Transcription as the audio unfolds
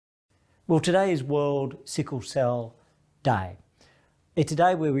Well, today is World Sickle Cell Day. It's a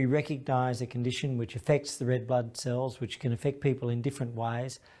day where we recognise a condition which affects the red blood cells, which can affect people in different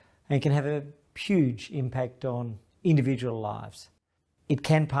ways and can have a huge impact on individual lives. It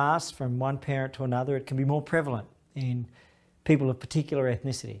can pass from one parent to another. It can be more prevalent in people of particular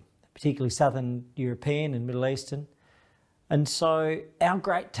ethnicity, particularly Southern European and Middle Eastern. And so our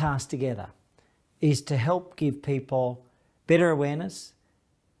great task together is to help give people better awareness,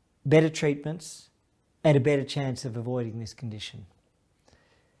 better treatments, and a better chance of avoiding this condition.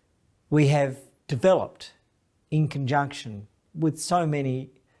 We have developed, in conjunction with so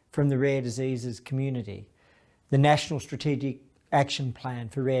many from the rare diseases community, the National Strategic Action Plan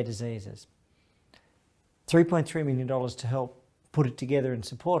for Rare Diseases. $3.3 million to help put it together and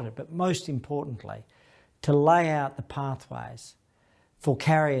support it, but most importantly, to lay out the pathways for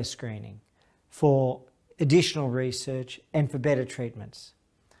carrier screening, for additional research and for better treatments.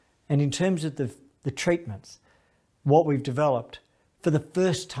 And in terms of the treatments, what we've developed for the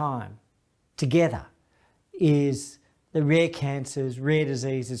first time together is the Rare Cancers, Rare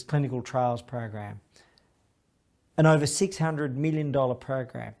Diseases Clinical Trials Program, an over $600 million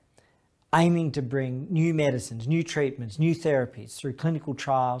program aiming to bring new medicines, new treatments, new therapies through clinical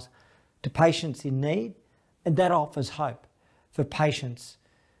trials to patients in need, and that offers hope for patients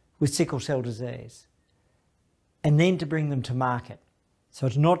with sickle cell disease, and then to bring them to market. So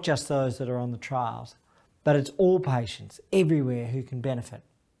it's not just those that are on the trials, but it's all patients everywhere who can benefit.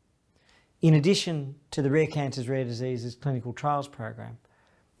 In addition to the Rare Cancers, Rare Diseases Clinical Trials Program,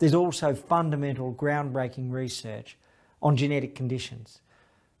 there's also fundamental groundbreaking research on genetic conditions.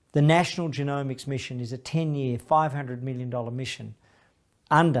 The National Genomics Mission is a 10-year, $500 million mission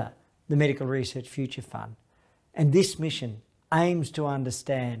under the Medical Research Future Fund. And this mission aims to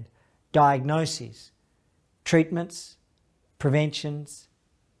understand diagnoses, treatments, preventions,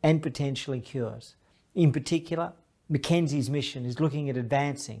 and potentially cures. In particular, Mackenzie's mission is looking at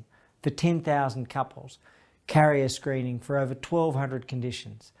advancing for 10,000 couples carrier screening for over 1,200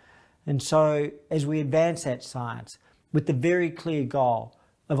 conditions. And so as we advance that science with the very clear goal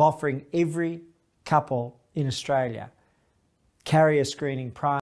of offering every couple in Australia carrier screening prior